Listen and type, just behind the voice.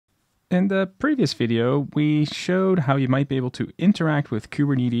In the previous video, we showed how you might be able to interact with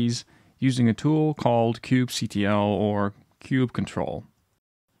Kubernetes using a tool called kubectl or kubectl.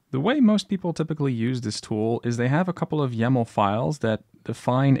 The way most people typically use this tool is they have a couple of YAML files that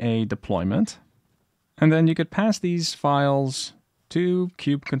define a deployment, and then you could pass these files to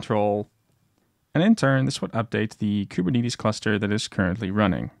kubectl, and in turn this would update the Kubernetes cluster that is currently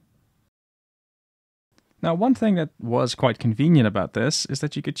running. Now, one thing that was quite convenient about this is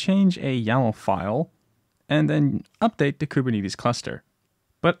that you could change a YAML file and then update the Kubernetes cluster.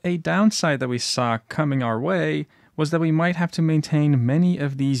 But a downside that we saw coming our way was that we might have to maintain many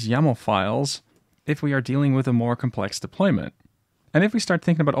of these YAML files if we are dealing with a more complex deployment. And if we start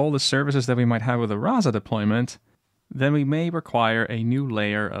thinking about all the services that we might have with a Rasa deployment, then we may require a new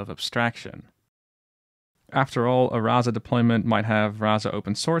layer of abstraction. After all, a Rasa deployment might have Rasa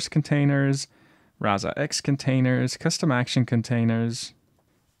open source containers, Rasa X containers, custom action containers,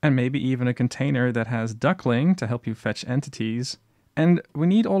 and maybe even a container that has duckling to help you fetch entities. And we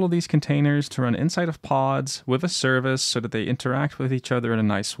need all of these containers to run inside of pods with a service so that they interact with each other in a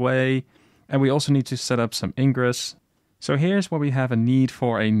nice way. And we also need to set up some ingress. So here's where we have a need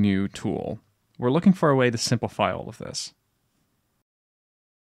for a new tool. We're looking for a way to simplify all of this.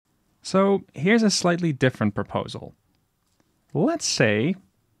 So here's a slightly different proposal. Let's say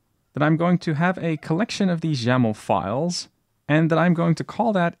that I'm going to have a collection of these YAML files, and that I'm going to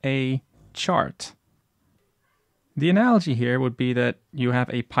call that a chart. The analogy here would be that you have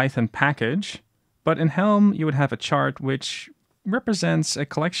a Python package, but in Helm you would have a chart which represents a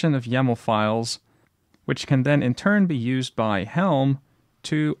collection of YAML files, which can then in turn be used by Helm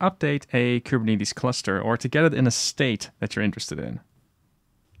to update a Kubernetes cluster, or to get it in a state that you're interested in.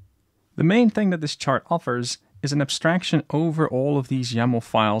 The main thing that this chart offers is an abstraction over all of these YAML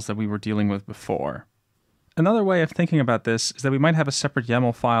files that we were dealing with before. Another way of thinking about this is that we might have a separate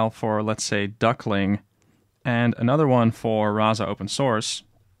YAML file for, let's say, duckling, and another one for Rasa open source.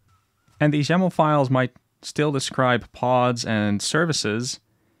 And these YAML files might still describe pods and services,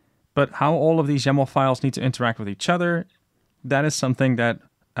 but how all of these YAML files need to interact with each other, that is something that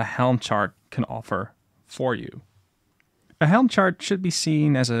a Helm chart can offer for you. A Helm chart should be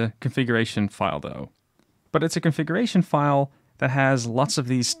seen as a configuration file though. But it's a configuration file that has lots of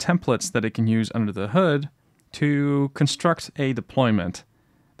these templates that it can use under the hood to construct a deployment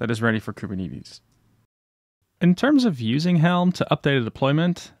that is ready for Kubernetes. In terms of using Helm to update a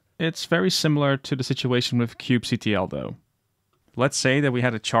deployment, it's very similar to the situation with kubectl though. Let's say that we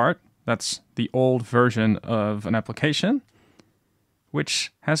had a chart, that's the old version of an application,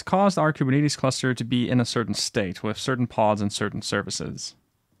 which has caused our Kubernetes cluster to be in a certain state with certain pods and certain services.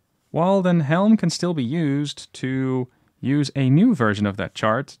 Well, then Helm can still be used to use a new version of that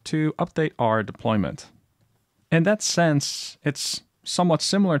chart to update our deployment. In that sense, it's somewhat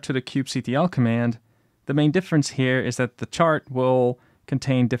similar to the kubectl command. The main difference here is that the chart will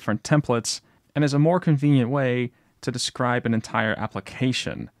contain different templates and is a more convenient way to describe an entire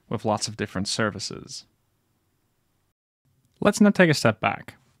application with lots of different services. Let's now take a step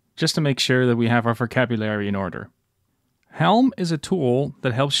back, just to make sure that we have our vocabulary in order. Helm is a tool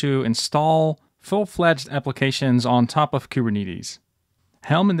that helps you install full-fledged applications on top of Kubernetes.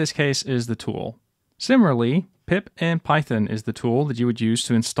 Helm in this case is the tool. Similarly, pip in Python is the tool that you would use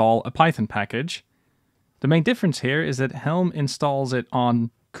to install a Python package. The main difference here is that Helm installs it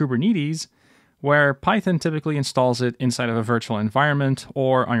on Kubernetes, where Python typically installs it inside of a virtual environment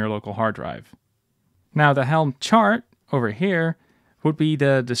or on your local hard drive. Now, the Helm chart over here would be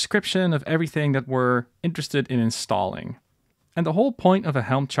the description of everything that we're interested in installing. And the whole point of a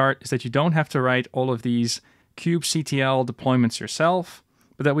Helm chart is that you don't have to write all of these kubectl deployments yourself,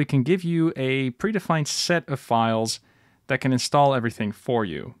 but that we can give you a predefined set of files that can install everything for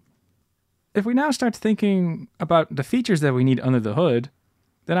you. If we now start thinking about the features that we need under the hood,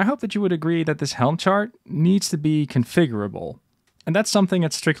 then I hope that you would agree that this Helm chart needs to be configurable. And that's something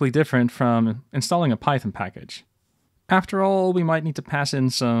that's strictly different from installing a Python package. After all, we might need to pass in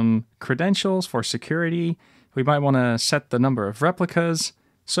some credentials for security. We might want to set the number of replicas.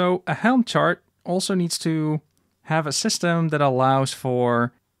 So a Helm chart also needs to have a system that allows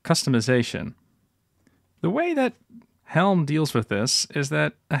for customization. The way that Helm deals with this is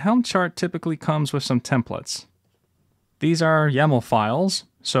that a Helm chart typically comes with some templates. These are YAML files.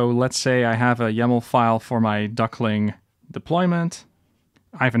 So let's say I have a YAML file for my duckling deployment.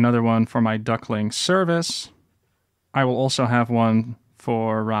 I have another one for my duckling service. I will also have one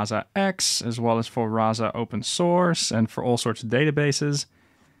for Rasa X, as well as for Rasa open source and for all sorts of databases.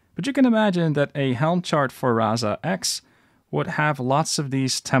 But you can imagine that a Helm chart for Rasa X would have lots of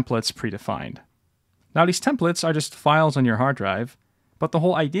these templates predefined. Now, these templates are just files on your hard drive, But the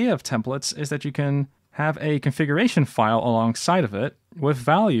whole idea of templates is that you can have a configuration file alongside of it with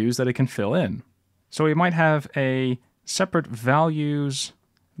values that it can fill in. So we might have a separate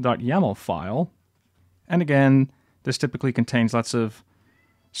values.yaml file. And again, this typically contains lots of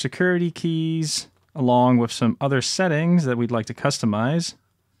security keys along with some other settings that we'd like to customize.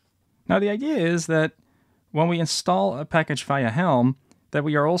 Now the idea is that when we install a package via Helm, that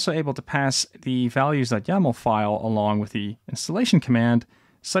we are also able to pass the values.yaml file along with the installation command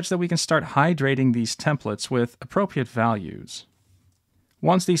such that we can start hydrating these templates with appropriate values.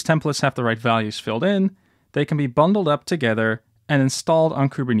 Once these templates have the right values filled in, they can be bundled up together and installed on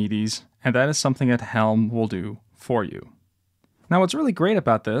Kubernetes, and that is something that Helm will do for you. Now what's really great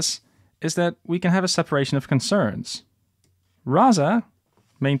about this is that we can have a separation of concerns. Rasa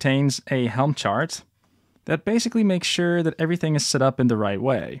maintains a Helm chart that basically makes sure that everything is set up in the right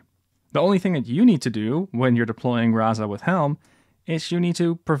way. The only thing that you need to do when you're deploying Rasa with Helm is you need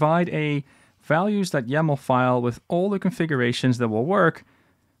to provide a values.yaml file with all the configurations that will work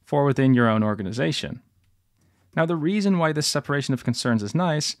for within your own organization. Now the reason why this separation of concerns is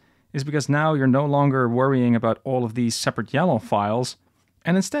nice is because now you're no longer worrying about all of these separate YAML files,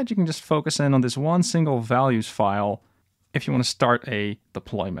 and instead you can just focus in on this one single values file if you want to start a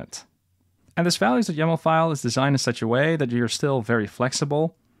deployment. And this values.yaml file is designed in such a way that you're still very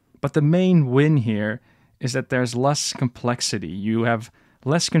flexible, but the main win here is that there's less complexity. You have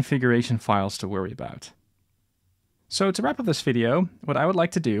less configuration files to worry about. So to wrap up this video, what I would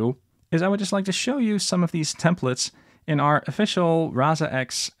like to do is I would just like to show you some of these templates in our official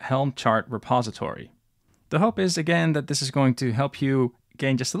RasaX Helm chart repository. The hope is, again, that this is going to help you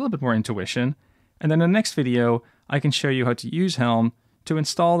gain just a little bit more intuition, and then in the next video, I can show you how to use Helm to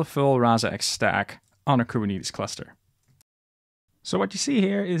install the full RasaX stack on a Kubernetes cluster. So what you see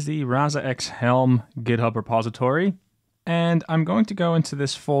here is the RasaX Helm GitHub repository, and I'm going to go into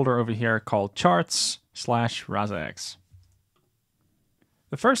this folder over here called charts/RasaX.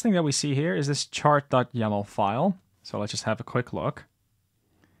 The first thing that we see here is this chart.yaml file, so let's just have a quick look.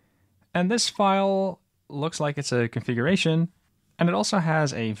 And this file looks like it's a configuration, and it also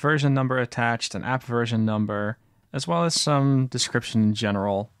has a version number attached, an app version number, as well as some description in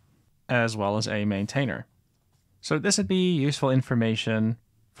general, as well as a maintainer. So this would be useful information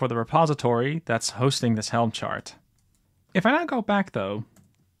for the repository that's hosting this Helm chart. If I now go back though,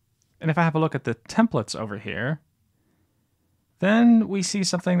 and if I have a look at the templates over here, then we see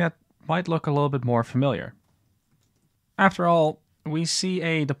something that might look a little bit more familiar. After all, we see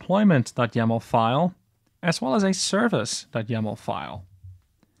a deployment.yaml file, as well as a service.yaml file.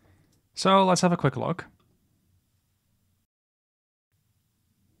 So let's have a quick look.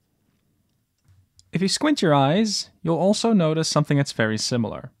 If you squint your eyes, you'll also notice something that's very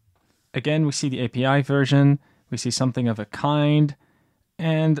similar. Again, we see the API version, we see something of a kind,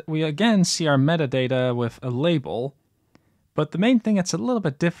 and we again see our metadata with a label. But the main thing that's a little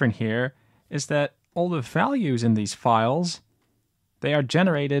bit different here is that all the values in these files, they are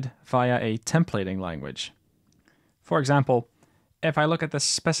generated via a templating language. For example, if I look at the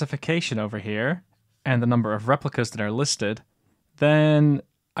specification over here and the number of replicas that are listed, then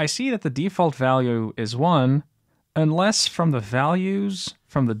I see that the default value is 1, unless from the values,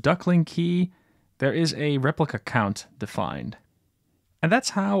 from the duckling key, there is a replica count defined. And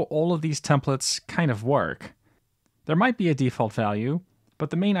that's how all of these templates kind of work. There might be a default value, but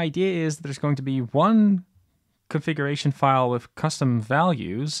the main idea is that there's going to be one configuration file with custom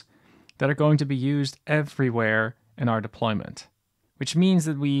values that are going to be used everywhere in our deployment, which means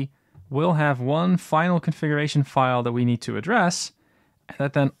that we will have one final configuration file that we need to address, and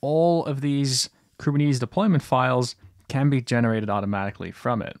that then all of these Kubernetes deployment files can be generated automatically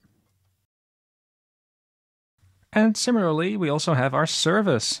from it. And similarly, we also have our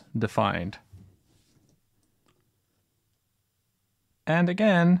service defined. And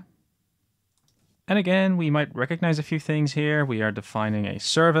again, we might recognize a few things here. We are defining a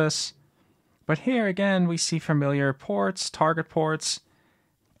service. But here again, we see familiar ports, target ports.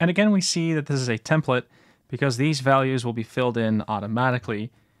 And again, we see that this is a template because these values will be filled in automatically,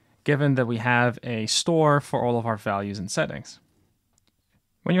 given that we have a store for all of our values and settings.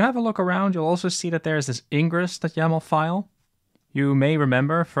 When you have a look around, you'll also see that there's this ingress.yaml file. You may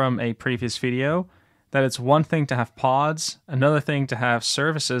remember from a previous video that it's one thing to have pods, another thing to have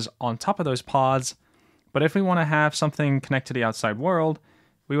services on top of those pods, but if we want to have something connect to the outside world,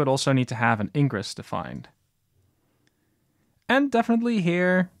 we would also need to have an ingress defined. And definitely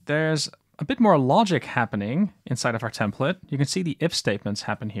here, there's a bit more logic happening inside of our template. You can see the if statements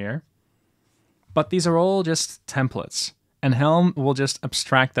happen here, but these are all just templates, and Helm will just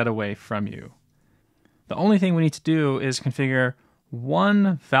abstract that away from you. The only thing we need to do is configure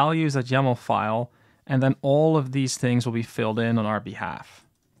one values.yaml file, and then all of these things will be filled in on our behalf.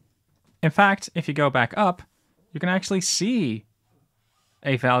 In fact, if you go back up, you can actually see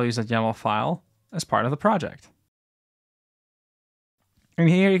a values.yaml file as part of the project. And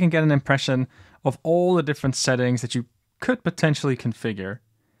here you can get an impression of all the different settings that you could potentially configure.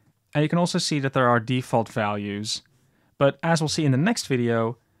 And you can also see that there are default values. But as we'll see in the next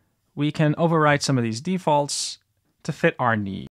video, we can override some of these defaults to fit our needs.